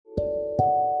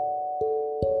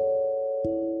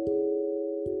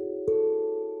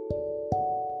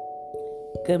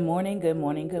Good morning, good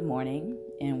morning, good morning,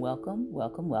 and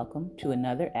welcome to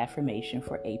another affirmation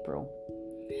for April.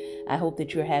 I hope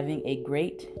that you're having a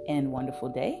great and wonderful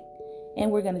day,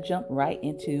 and we're going to jump right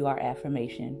into our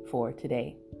affirmation for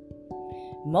today.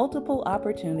 Multiple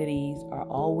opportunities are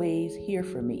always here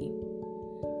for me,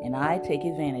 and I take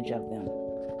advantage of them.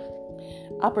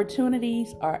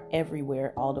 Opportunities are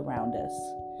everywhere all around us.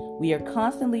 We are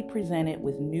constantly presented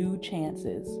with new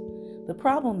chances. The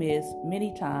problem is,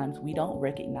 many times we don't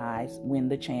recognize when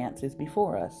the chance is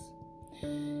before us.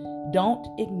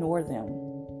 Don't ignore them.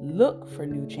 Look for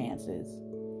new chances.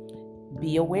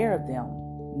 Be aware of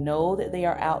them. Know that they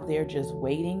are out there just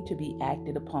waiting to be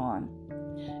acted upon.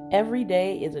 Every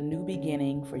day is a new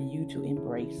beginning for you to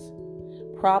embrace.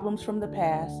 Problems from the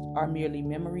past are merely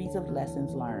memories of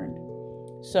lessons learned.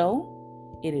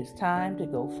 So, it is time to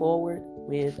go forward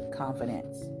with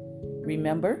confidence.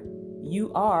 Remember,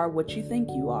 you are what you think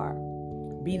you are.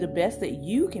 Be the best that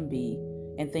you can be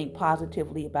and think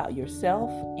positively about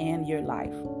yourself and your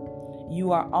life.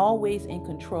 You are always in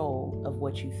control of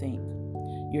what you think.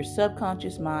 Your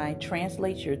subconscious mind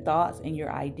translates your thoughts and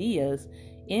your ideas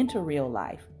into real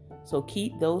life. So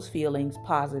keep those feelings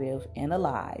positive and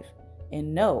alive.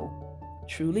 And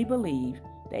truly believe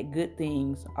that good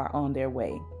things are on their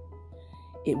way.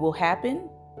 It will happen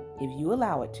if you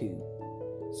allow it to.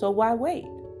 So why wait?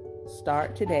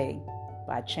 Start today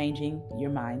by changing your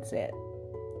mindset.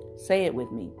 Say it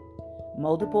with me.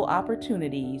 Multiple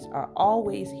opportunities are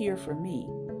always here for me,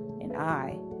 and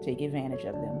I take advantage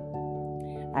of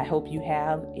them. I hope you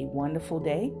have a wonderful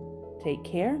day. Take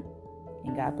care,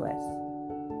 and God bless.